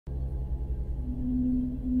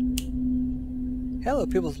Hello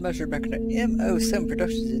people's measured back in MO7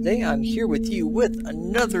 Productions. Today I'm here with you with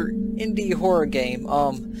another indie horror game.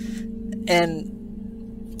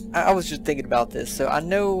 And I was just thinking about this. So I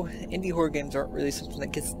know indie horror games aren't really something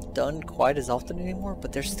that gets done quite as often anymore,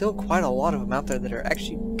 but there's still quite a lot of them out there that are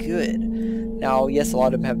actually good. Now, yes, a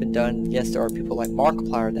lot of them have been done. Yes, there are people like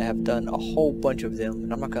Markiplier that have done a whole bunch of them,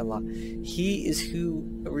 and I'm not gonna lie. He is who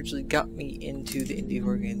originally got me into the indie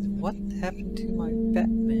horror games. What happened to my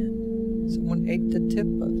Batman? Someone ate the tip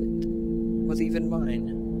of it. Was it even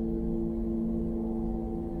mine?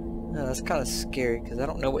 Oh, that's kind of scary because I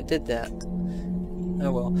don't know what did that.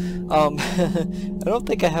 Oh well. I don't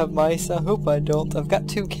think I have mice. I hope I don't. I've got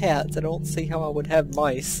two cats. I don't see how I would have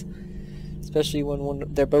mice, especially when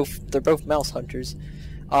they're both mouse hunters.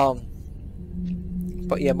 But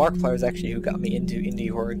yeah, Markiplier is actually who got me into indie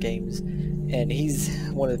horror games, and he's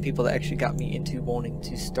one of the people that actually got me into wanting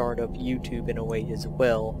to start up YouTube in a way as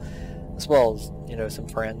well as, you know, some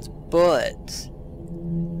friends. But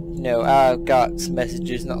you know, I got some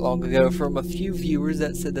messages not long ago from a few viewers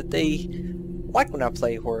that said that they like when I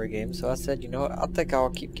play horror games, so I said, you know what, I think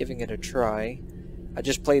I'll keep giving it a try. I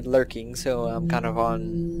just played Lurking, so I'm kind of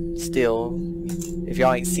on still. If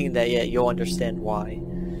y'all ain't seen that yet, you'll understand why.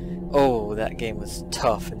 Oh, that game was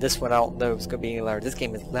tough, and this one I don't know if it's going to be any louder. This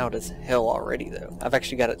game is loud as hell already, though. I've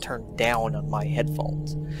actually got it turned down on my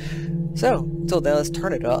headphones. So, until then, let's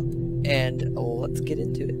turn it up, and let's get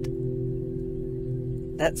into it.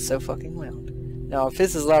 That's so fucking loud. Now, if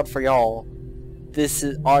this is loud for y'all, this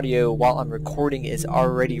is audio while I'm recording is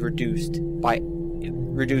already reduced to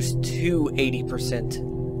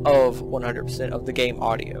 80% of 100% of the game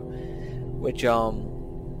audio, which is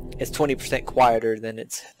 20% quieter than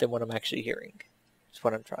what I'm actually hearing. That's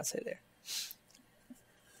what I'm trying to say there.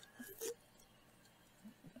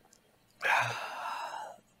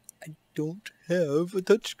 I don't have a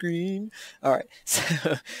touchscreen. All right,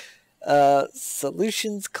 so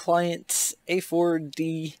solutions client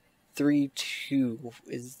A4D32.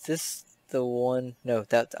 Is this the one? No,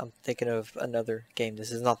 that I'm thinking of another game.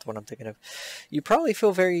 This is not the one I'm thinking of. You probably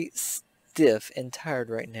feel very stiff and tired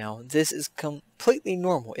right now. This is completely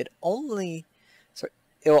normal. It'll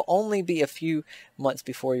only be a few months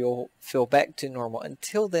before you'll feel back to normal.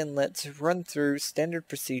 Until then, let's run through standard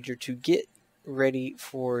procedure to get ready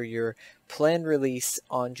for your planned release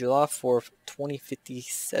on July 4th,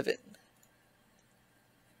 2057.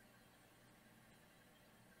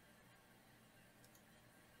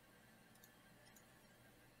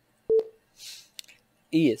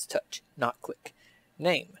 E is touch, not click.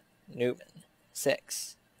 Name, Newman.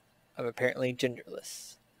 Sex, I'm apparently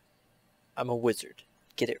genderless. I'm a wizard.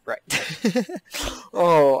 Get it right.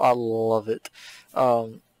 Oh, I love it.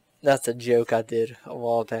 That's a joke I did a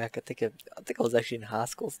while back. I think I was actually in high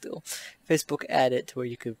school still. Facebook added to where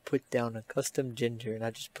you could put down a custom gender, and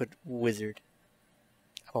I just put wizard.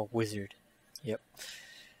 I'm a wizard. Yep.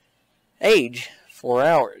 Age, 4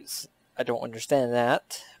 hours. I don't understand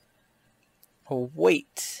that.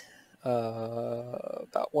 Weight,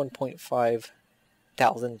 about 1.5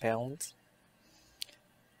 thousand pounds.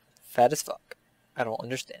 Fat as fuck. I don't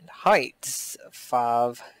understand. Height,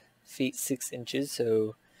 5 feet 6 inches,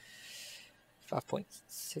 so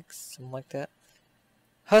 5.6, something like that.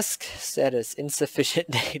 Husk status, insufficient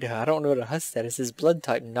data. I don't know what a husk status is. Blood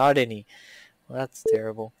type, not any. Well, that's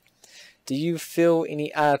terrible. Do you feel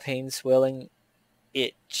any eye pain, swelling,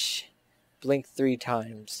 itch? Blink 3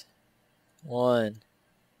 times. 1,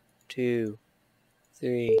 2,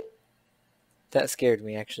 3. That scared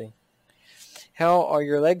me, actually. How are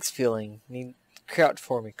your legs feeling? Need crouch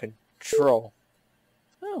for me. Control.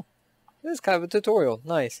 Oh, this is kind of a tutorial.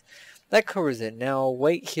 Nice. That covers it. Now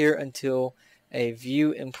wait here until a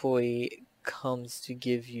view employee comes to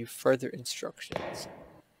give you further instructions.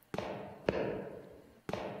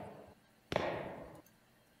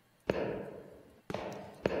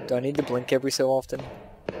 Do I need to blink every so often?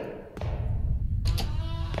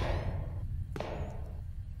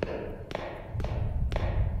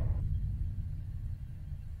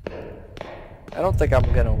 I don't think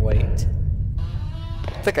I'm gonna wait.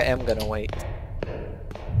 I think I am gonna wait.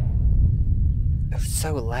 It's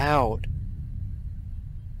so loud.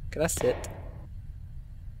 Can I sit?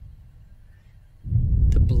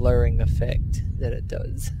 The blurring effect that it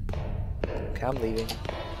does. Okay, I'm leaving.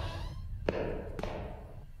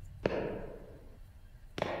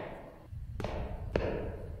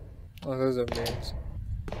 Oh, those are mirrors.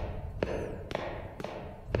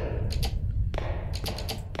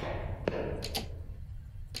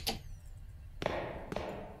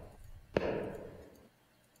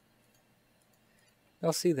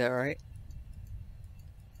 Y'all see that, right?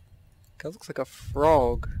 That looks like a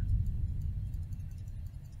frog.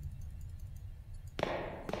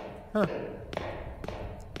 Huh.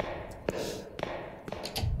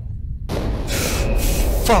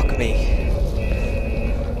 Fuck me.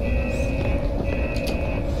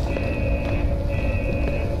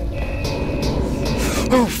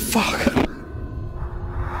 Oh, fuck.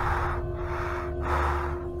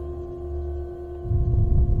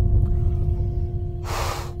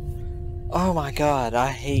 Oh my god, I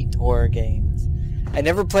hate horror games. I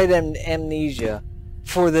never played Amnesia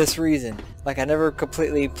for this reason. Like, I never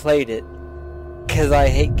completely played it because I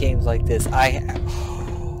hate games like this. That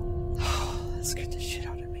scared the shit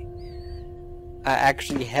out of me. I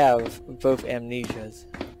actually have both Amnesias.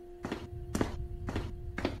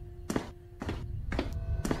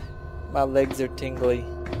 My legs are tingly.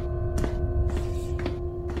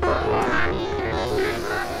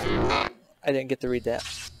 I didn't get to read that.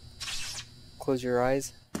 Close your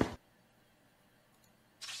eyes.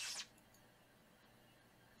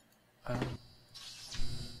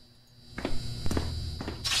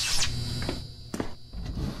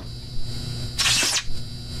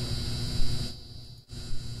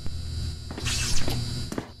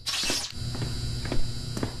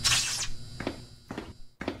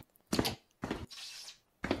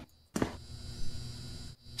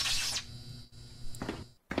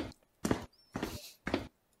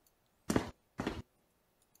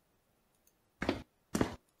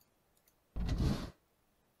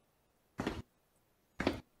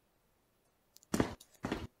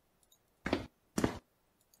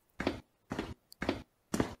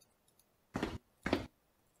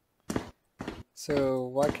 So,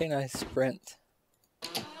 why can't I sprint?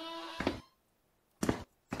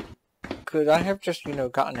 Could I have just,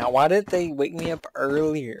 gotten out? Why did they wake me up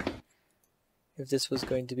earlier? If this was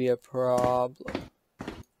going to be a problem.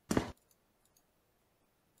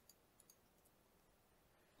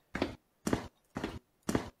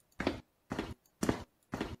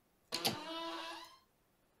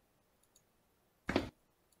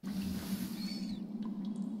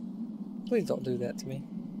 Please don't do that to me.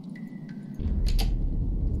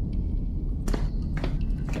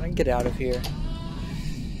 Can I get out of here?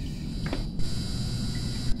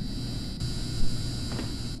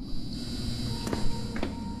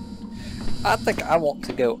 I think I want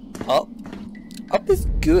to go up. Up is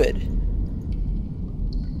good.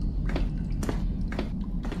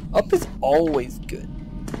 Up is always good.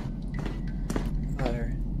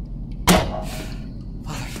 Motherfucker.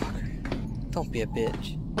 Don't be a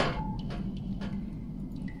bitch.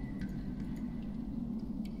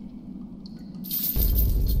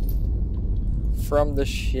 From the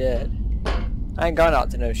shed. I ain't gone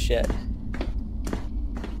out to no shed.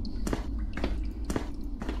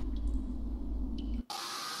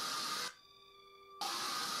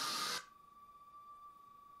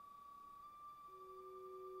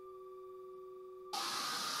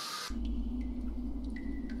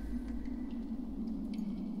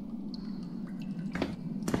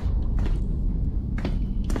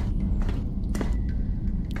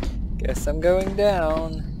 Guess I'm going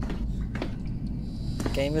down.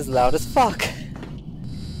 Game is loud as fuck.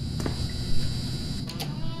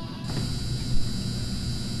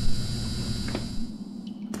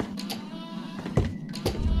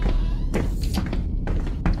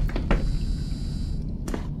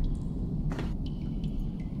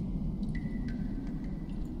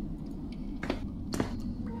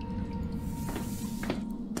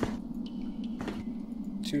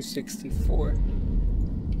 $264.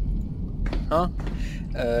 Huh?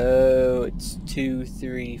 Oh, it's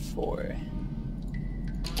 234.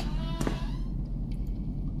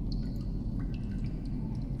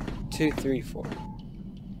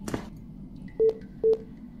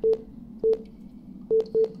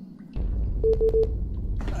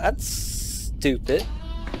 That's stupid.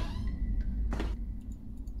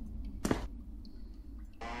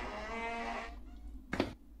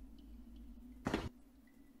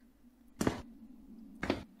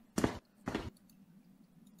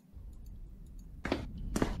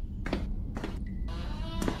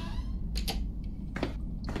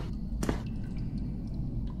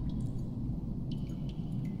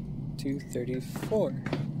 $234.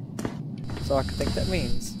 That's all I can think that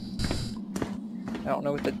means. I don't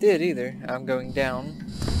know what that did either. I'm going down.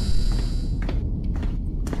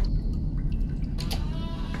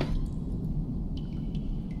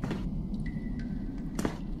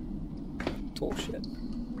 Bullshit.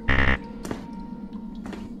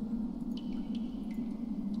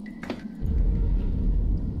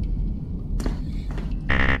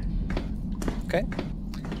 Okay.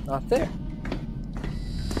 Not there.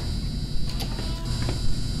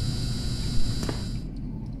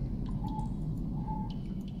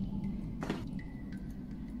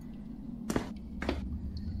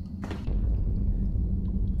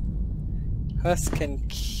 Husk can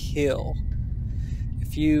kill.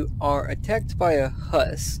 If you are attacked by a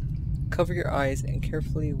husk, cover your eyes and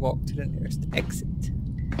carefully walk to the nearest exit.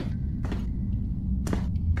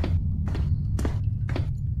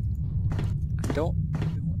 I don't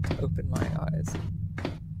even want to open my eyes.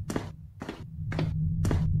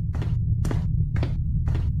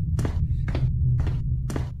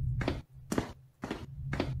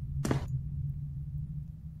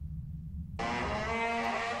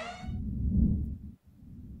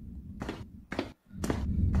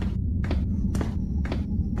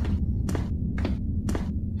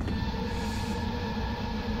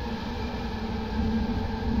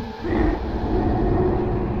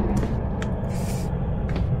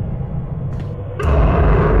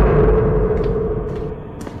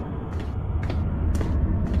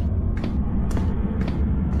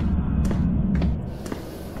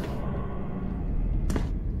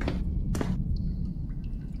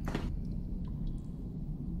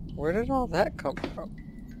 Where did all that come from?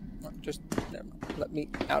 Just never mind. Let me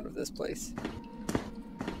out of this place.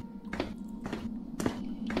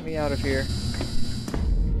 Get me out of here.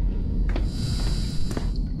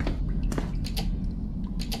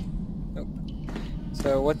 Nope.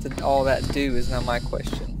 So what did all that do is now my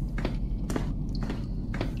question.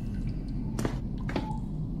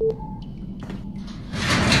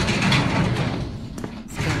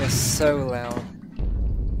 This thing is so loud.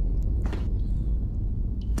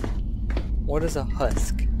 What is a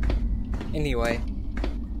husk? Anyway,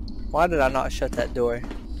 why did I not shut that door?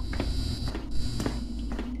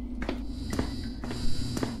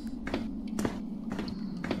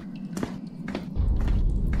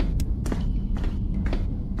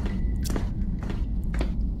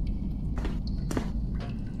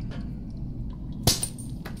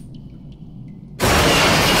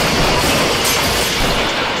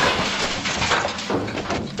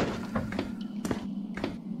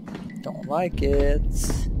 Don't like it.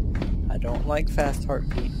 I don't like fast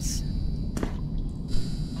heartbeats.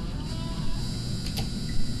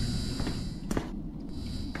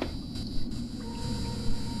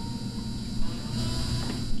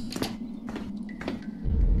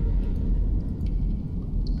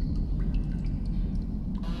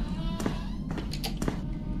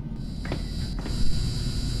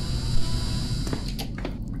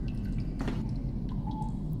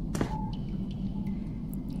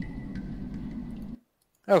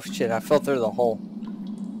 Oh shit, I fell through the hole.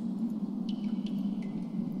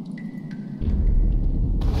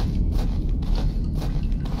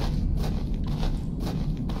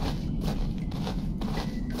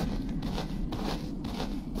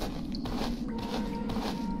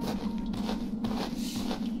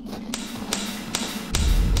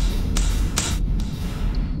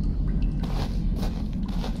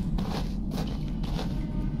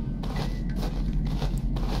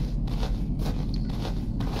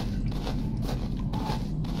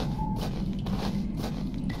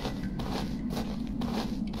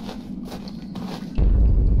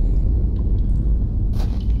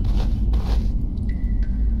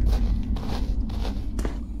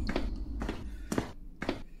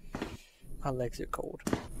 My legs are cold.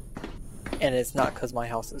 And it's not because my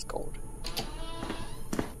house is cold.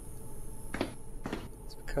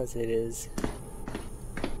 It's because it is.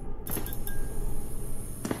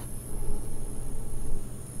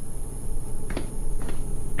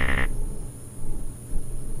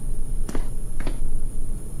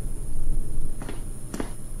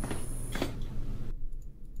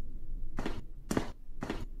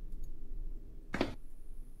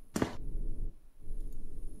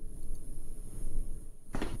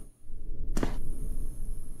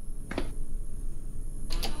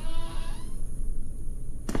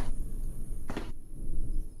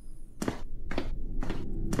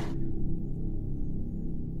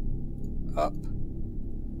 Up.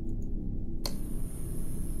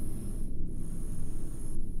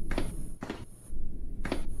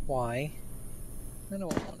 Why? I don't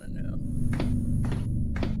want to know.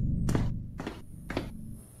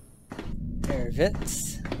 Air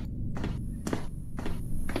vents.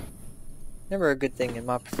 Never a good thing in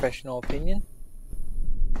my professional opinion.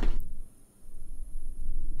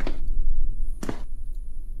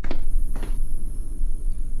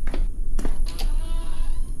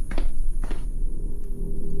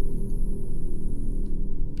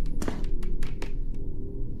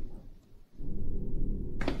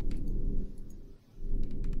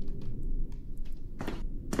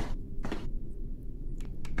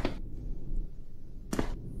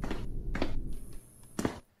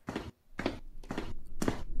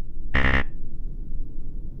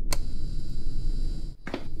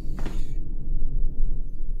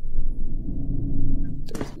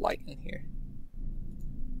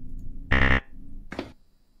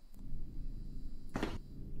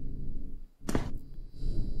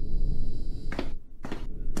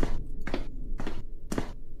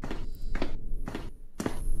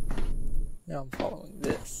 I'm following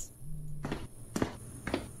this.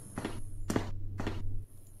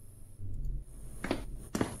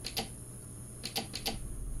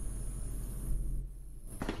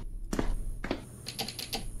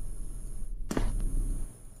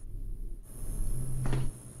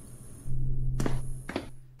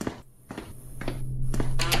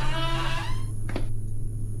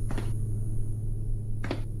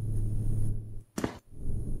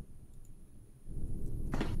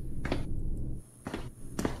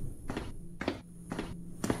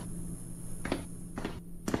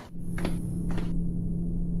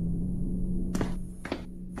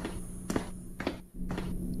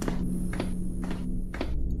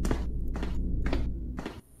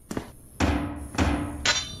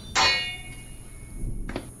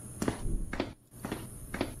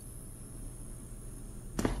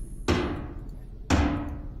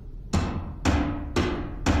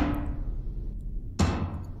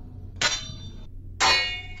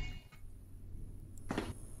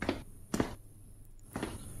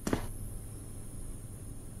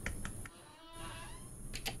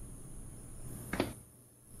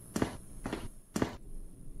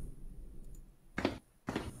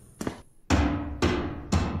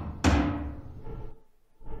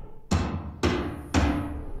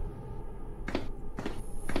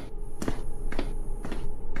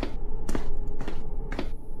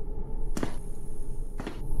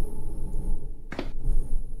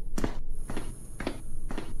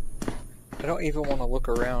 I don't even want to look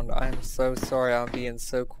around. I'm so sorry I'm being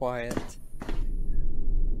so quiet.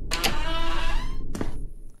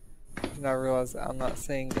 And I realize I'm not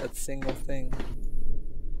saying a single thing.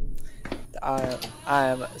 I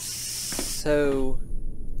am so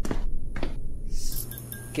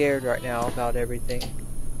scared right now about everything.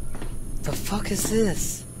 The fuck is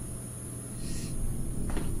this?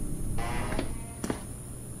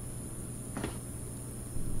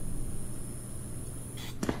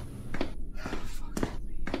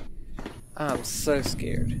 I'm so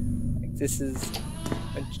scared. Like, this is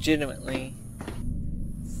legitimately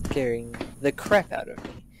scaring the crap out of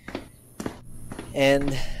me.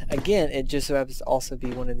 And again, it just happens to also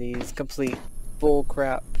be one of these complete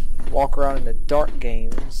bullcrap walk around in the dark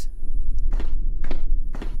games.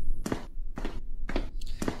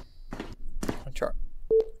 Which are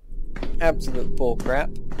absolute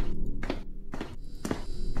bullcrap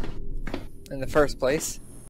in the first place.